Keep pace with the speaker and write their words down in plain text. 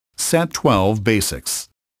SAT12 Basics.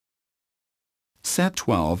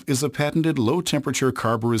 SAT12 is a patented low-temperature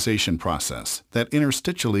carburization process that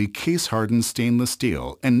interstitially case-hardens stainless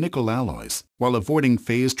steel and nickel alloys while avoiding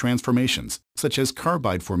phase transformations, such as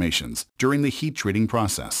carbide formations, during the heat-treating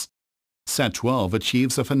process. SAT12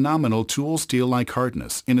 achieves a phenomenal tool steel-like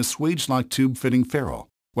hardness in a Swagelok tube-fitting ferrule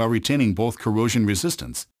while retaining both corrosion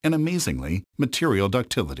resistance and, amazingly, material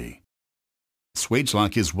ductility.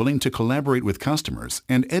 Swagelok is willing to collaborate with customers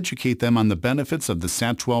and educate them on the benefits of the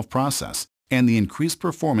SAT12 process and the increased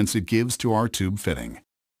performance it gives to our tube fitting.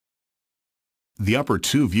 The upper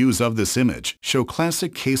two views of this image show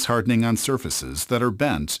classic case hardening on surfaces that are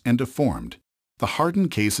bent and deformed. The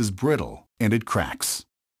hardened case is brittle and it cracks.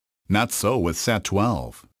 Not so with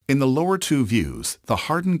SAT12. In the lower two views, the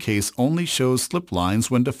hardened case only shows slip lines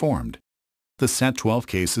when deformed. The SAT12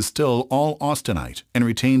 case is still all austenite and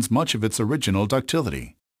retains much of its original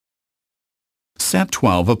ductility.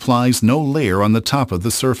 SAT12 applies no layer on the top of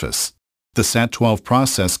the surface. The SAT12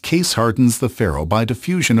 process case hardens the ferrule by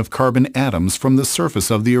diffusion of carbon atoms from the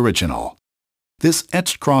surface of the original. This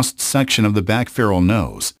etched crossed section of the back ferrule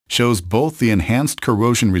nose shows both the enhanced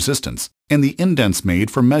corrosion resistance and the indents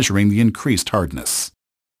made for measuring the increased hardness.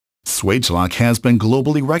 Swagelok has been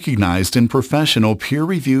globally recognized in professional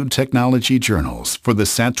peer-reviewed technology journals for the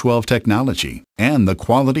SAT12 technology and the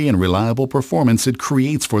quality and reliable performance it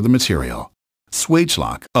creates for the material.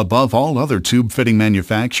 Swagelok, above all other tube fitting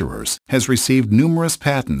manufacturers, has received numerous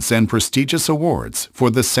patents and prestigious awards for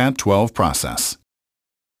the SAT12 process.